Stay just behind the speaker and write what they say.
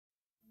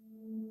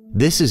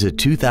This is a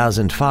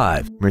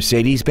 2005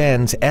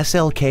 Mercedes-Benz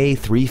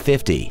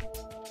SLK350.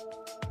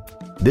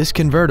 This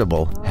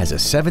convertible has a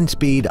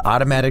 7-speed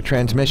automatic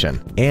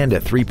transmission and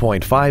a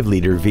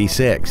 3.5-liter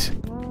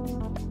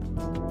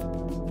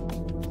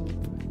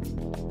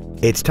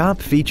V6. Its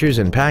top features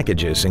and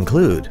packages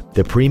include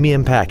the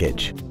premium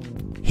package,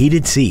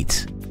 heated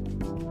seats,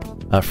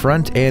 a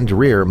front and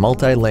rear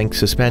multi-link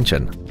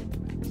suspension,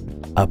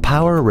 a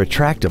power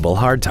retractable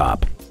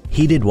hardtop,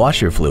 heated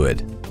washer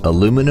fluid,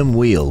 aluminum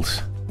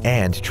wheels,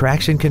 and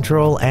traction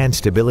control and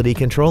stability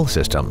control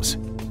systems.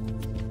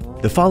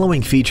 The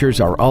following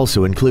features are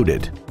also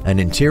included: an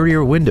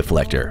interior wind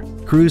deflector,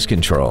 cruise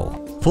control,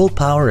 full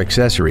power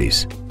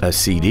accessories, a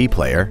CD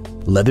player,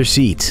 leather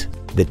seats,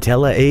 the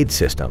Tele-Aid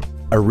system,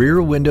 a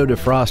rear window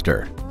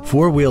defroster,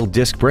 4-wheel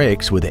disc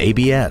brakes with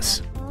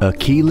ABS, a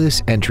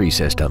keyless entry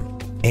system,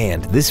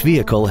 and this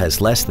vehicle has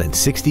less than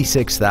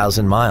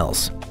 66,000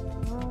 miles.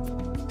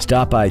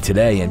 Stop by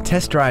today and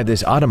test drive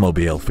this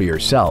automobile for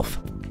yourself.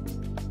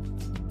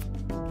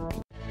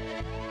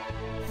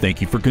 Thank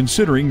you for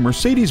considering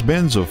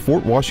Mercedes-Benz of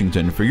Fort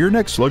Washington for your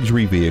next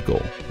luxury vehicle.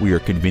 We are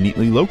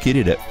conveniently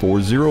located at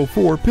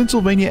 404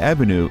 Pennsylvania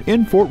Avenue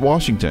in Fort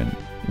Washington.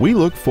 We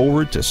look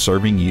forward to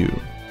serving you.